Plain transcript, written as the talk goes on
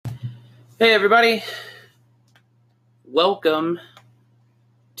Hey everybody, welcome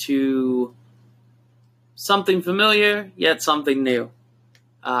to something familiar yet something new,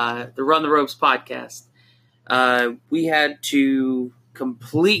 the Run the Ropes podcast. We had to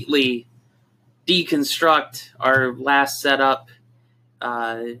completely deconstruct our last setup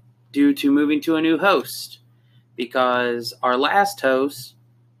due to moving to a new host, because our last host,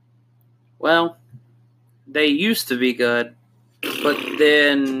 well, they used to be good, but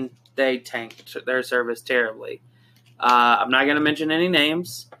then they tanked their service terribly. I'm not going to mention any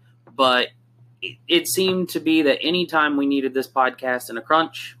names, but it seemed to be that anytime we needed this podcast in a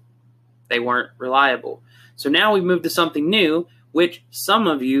crunch, they weren't reliable. So now we moved to something new, which some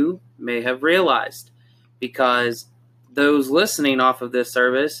of you may have realized, because those listening off of this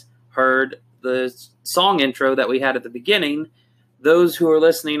service heard the song intro that we had at the beginning. Those who are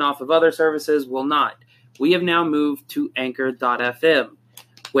listening off of other services will not. We have now moved to Anchor.fm,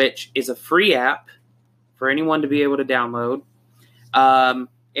 which is a free app for anyone to be able to download.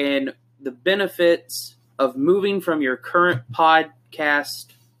 And the benefits of moving from your current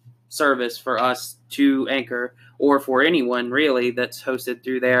podcast service for us to Anchor, or for anyone really that's hosted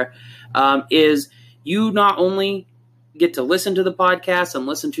through there, is you not only get to listen to the podcast and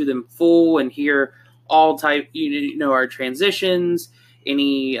listen to them full and hear all type, our transitions,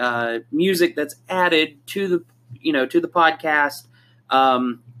 any music that's added to the podcast,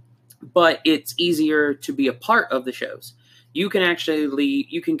 but it's easier to be a part of the shows. You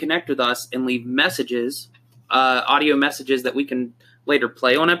can connect with us and leave messages, audio messages that we can later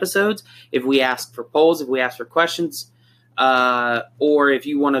play on episodes. If we ask for polls, if we ask for questions, or if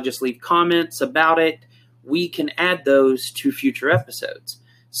you want to just leave comments about it, we can add those to future episodes.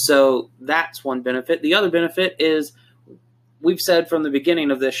 So that's one benefit. The other benefit is, we've said from the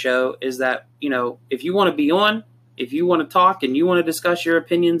beginning of this show, is that, if you want to be on, if you want to talk and you want to discuss your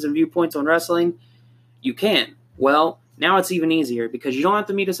opinions and viewpoints on wrestling, you can. Well, now it's even easier, because you don't have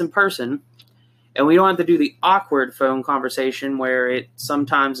to meet us in person, and we don't have to do the awkward phone conversation where it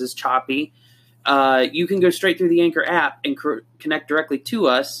sometimes is choppy. You can go straight through the Anchor app and connect directly to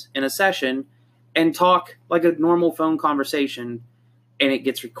us in a session and talk like a normal phone conversation, and it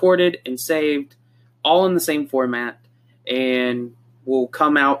gets recorded and saved all in the same format and will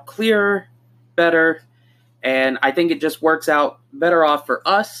come out clearer, better. And I think it just works out better off for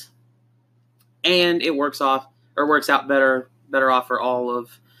us, and it works out better off for all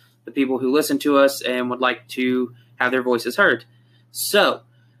of the people who listen to us and would like to have their voices heard. So,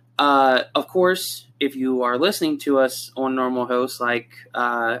 of course, if you are listening to us on normal hosts like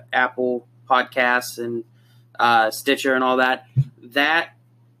Apple Podcasts and Stitcher and all that, that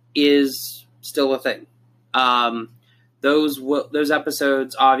is still a thing. Those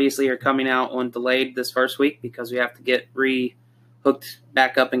episodes obviously are coming out on delayed this first week, because we have to get hooked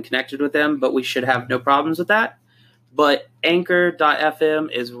back up and connected with them, but we should have no problems with that. But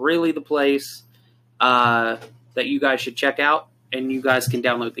Anchor.fm is really the place that you guys should check out, and you guys can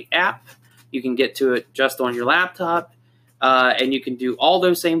download the app. You can get to it just on your laptop, and you can do all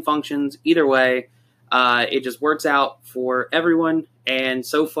those same functions either way. It just works out for everyone, and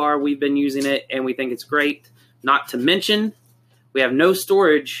so far we've been using it, and we think it's great. Not to mention, we have no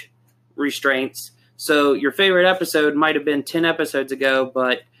storage restraints, so your favorite episode might have been 10 episodes ago,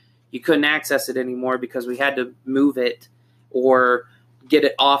 but you couldn't access it anymore because we had to move it or get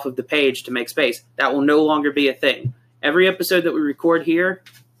it off of the page to make space. That will no longer be a thing. Every episode that we record here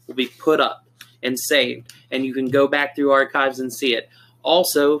will be put up and saved, and you can go back through archives and see it.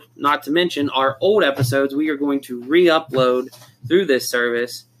 Also, not to mention, our old episodes we are going to re-upload through this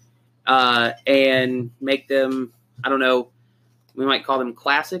service and make them, I don't know, we might call them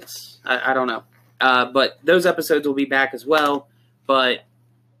classics. I don't know. But those episodes will be back as well, but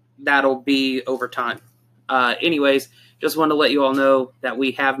that'll be over time. Anyways, just wanted to let you all know that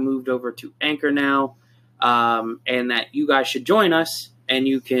we have moved over to Anchor now, and that you guys should join us, and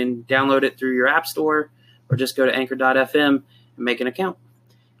you can download it through your app store or just go to Anchor.fm and make an account.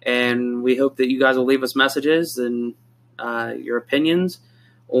 And we hope that you guys will leave us messages and your opinions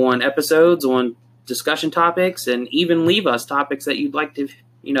on episodes, on discussion topics, and even leave us topics that you'd like to,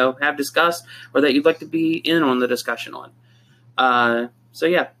 have discussed, or that you'd like to be in on the discussion on. So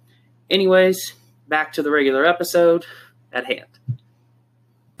yeah. Anyways, back to the regular episode at hand.